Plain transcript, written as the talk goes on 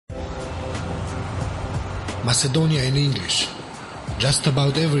Macedonia in English. Just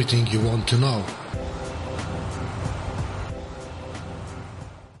about everything you want to know.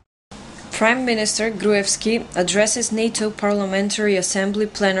 Prime Minister Gruevski addresses NATO Parliamentary Assembly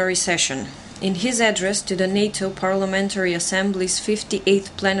plenary session. In his address to the NATO Parliamentary Assembly's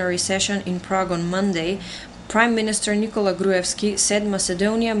 58th plenary session in Prague on Monday, Prime Minister Nikola Gruevski said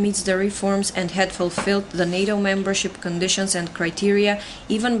Macedonia meets the reforms and had fulfilled the NATO membership conditions and criteria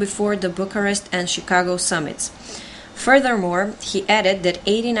even before the Bucharest and Chicago summits. Furthermore, he added that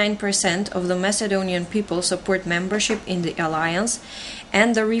 89% of the Macedonian people support membership in the alliance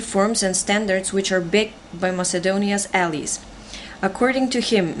and the reforms and standards which are backed by Macedonia's allies. According to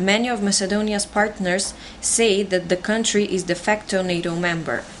him, many of Macedonia's partners say that the country is de facto NATO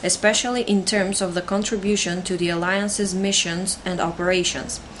member, especially in terms of the contribution to the alliance's missions and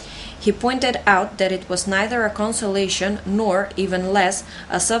operations. He pointed out that it was neither a consolation nor, even less,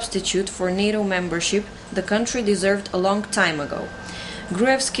 a substitute for NATO membership the country deserved a long time ago.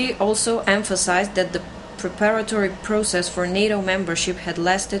 Gruevski also emphasized that the preparatory process for NATO membership had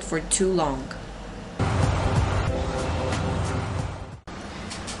lasted for too long.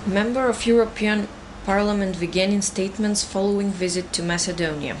 Member of European Parliament Vigenin statements following visit to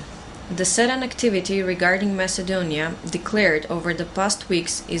Macedonia. The sudden activity regarding Macedonia declared over the past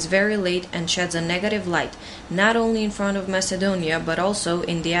weeks is very late and sheds a negative light, not only in front of Macedonia but also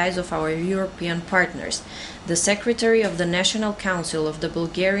in the eyes of our European partners. The Secretary of the National Council of the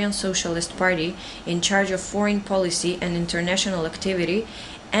Bulgarian Socialist Party, in charge of foreign policy and international activity,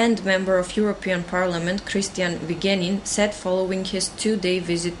 and Member of European Parliament Cristian Vigenin said following his two-day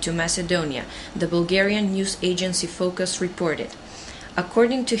visit to Macedonia, the Bulgarian news agency Focus reported.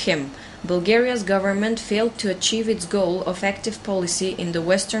 According to him, Bulgaria's government failed to achieve its goal of active policy in the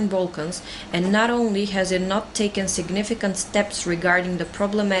Western Balkans, and not only has it not taken significant steps regarding the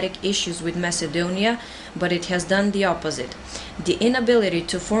problematic issues with Macedonia, but it has done the opposite. The inability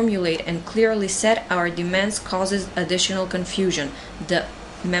to formulate and clearly set our demands causes additional confusion, the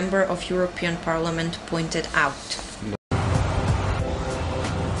Member of European Parliament pointed out.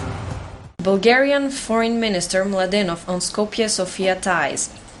 Bulgarian Foreign Minister Mladenov on Skopje-Sofia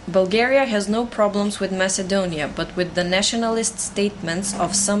ties. Bulgaria has no problems with Macedonia, but with the nationalist statements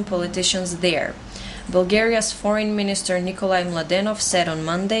of some politicians there. Bulgaria's Foreign Minister Nikolai Mladenov said on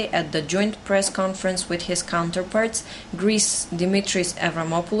Monday at the joint press conference with his counterparts, Greece's Dimitris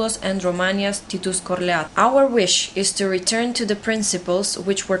Avramopoulos and Romania's Titus Corleat. Our wish is to return to the principles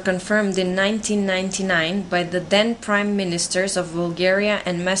which were confirmed in 1999 by the then Prime Ministers of Bulgaria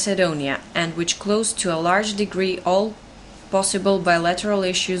and Macedonia, and which closed to a large degree all possible bilateral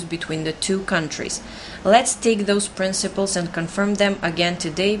issues between the two countries. Let's take those principles and confirm them again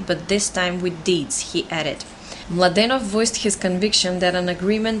today, but this time with deeds, he added. Mladenov voiced his conviction that an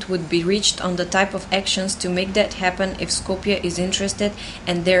agreement would be reached on the type of actions to make that happen if Skopje is interested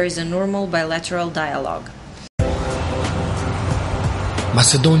and there is a normal bilateral dialogue.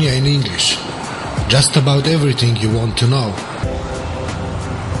 Macedonia in English. Just about everything you want to know.